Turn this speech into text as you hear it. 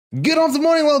Good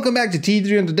afternoon, welcome back to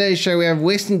T3. On today's show we have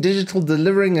Western Digital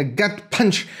delivering a gut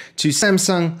punch to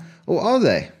Samsung, or are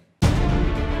they?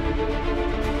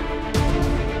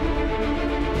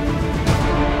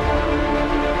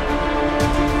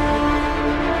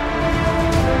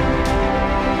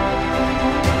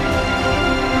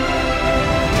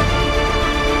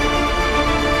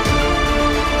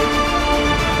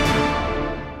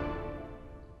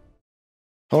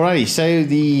 Alrighty, so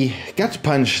the gut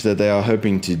punch that they are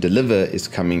hoping to deliver is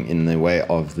coming in the way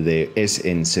of their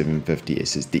SN750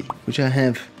 SSD, which I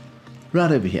have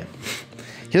right over here.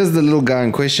 Here's the little guy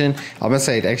in question. I must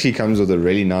say it actually comes with a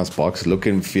really nice box. Look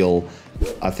and feel,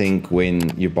 I think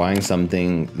when you're buying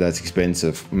something that's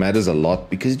expensive, matters a lot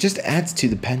because it just adds to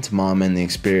the pantomime and the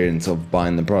experience of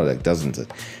buying the product, doesn't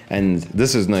it? And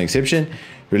this is no exception.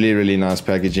 Really nice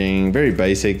packaging, very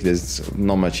basic. There's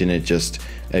not much in it, just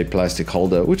a plastic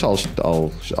holder, which I'll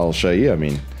show you. I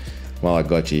mean, while I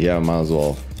got you here, I might as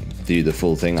well do the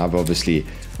full thing. I've obviously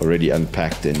already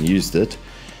unpacked and used it.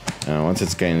 Once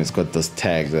it's going, it's got this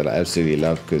tag that I absolutely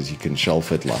love because you can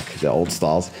shelf it like the old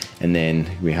styles. And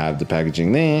then we have the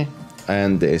packaging there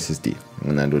and the SSD,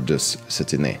 and that would just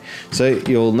sit in there. So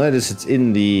you'll notice it's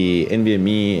in the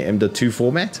NVMe M.2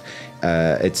 format.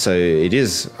 It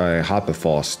is a hyper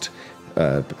fast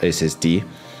SSD,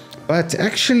 but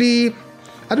actually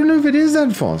I don't know if it is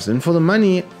that fast, and for the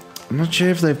money I'm not sure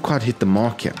if they've quite hit the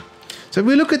mark here. So if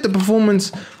we look at the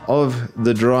performance of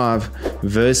the drive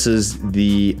versus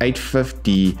the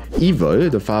 850 Evo,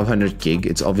 the 500 gig,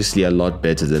 it's obviously a lot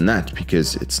better than that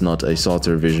because it's not a SATA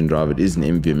revision drive, it is an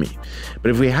NVMe.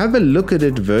 But if we have a look at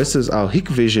it versus our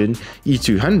Hikvision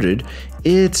E200,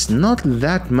 it's not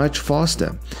that much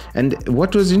faster. And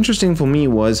what was interesting for me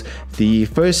was the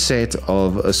first set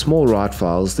of small write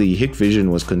files, the Hikvision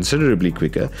was considerably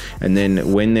quicker, and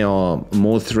then when there are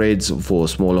more threads for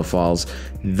smaller files,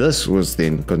 this was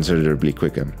then considerably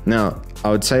quicker. Now, I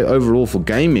would say overall for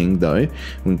gaming though,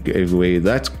 where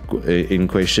that's in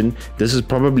question, this is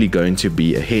probably going to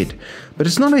be ahead. But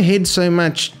it's not ahead so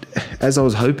much as I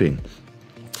was hoping.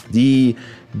 The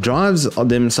drives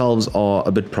themselves are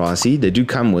a bit pricey. They do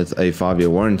come with a 5-year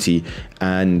warranty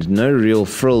and no real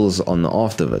frills on the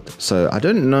aft of it. So I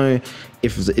don't know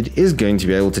if it is going to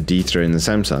be able to dethrone the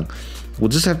Samsung. We'll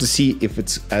just have to see if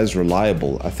it's as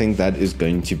reliable. I think that is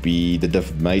going to be the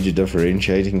major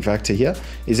differentiating factor here,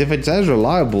 is if it's as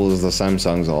reliable as the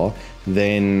Samsungs are,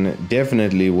 then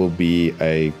definitely will be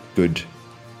a good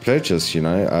purchase, you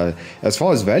know. As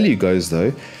far as value goes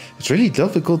though, it's really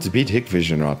difficult to beat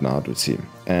Hikvision right now, it would seem.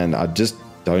 And I just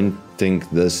don't think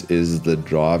this is the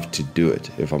drive to do it,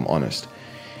 if I'm honest.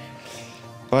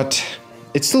 But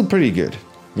it's still pretty good.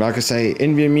 Like I say,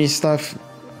 NVMe stuff,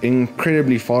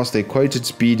 incredibly fast. Their quoted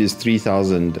speed is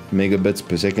 3000 megabits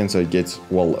per second, so it gets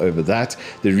well over that.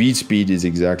 The read speed is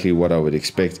exactly what I would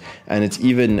expect, and it's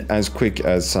even as quick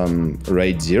as some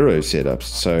RAID 0 setups.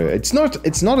 So it's not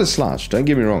a slouch, don't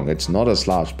get me wrong, it's not a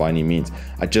slouch by any means.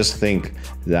 I just think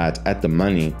that at the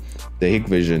money, the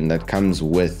Hikvision that comes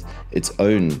with its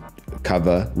own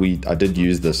cover, I did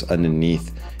use this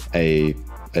underneath a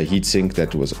heatsink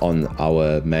that was on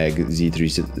our MAG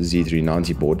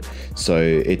Z390 board, so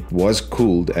it was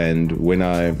cooled, and when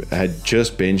I had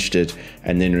just benched it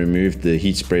and then removed the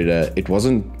heat spreader, it was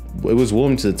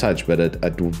warm to the touch, but it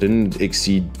didn't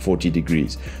exceed 40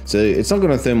 degrees. So it's not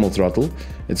going to thermal throttle.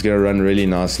 It's going to run really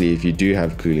nicely if you do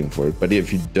have cooling for it, but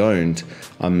if you don't,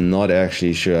 I'm not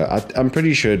actually sure. I'm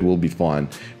pretty sure it will be fine.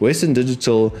 Western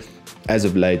Digital as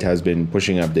of late has been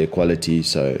pushing up their quality,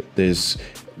 so there's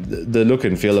the look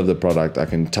and feel of the product, I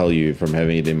can tell you from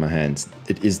having it in my hands,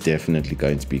 it is definitely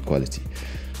going to be quality.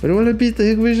 But will it beat the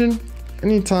Hikvision?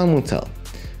 Only time will tell.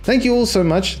 Thank you all so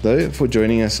much though for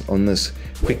joining us on this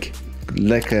quick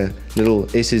lekker little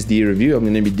SSD review. I'm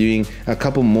going to be doing a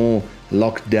couple more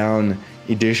lockdown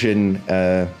edition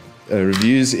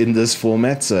reviews in this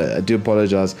format, so I do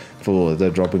apologize for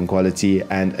the drop in quality,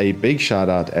 and a big shout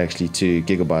out actually to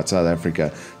Gigabyte South Africa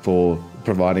for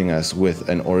providing us with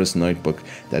an Aorus notebook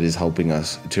that is helping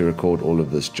us to record all of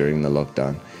this during the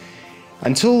lockdown.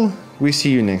 Until we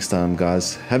see you next time,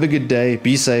 guys, have a good day,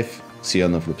 be safe, see you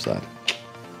on the flip side.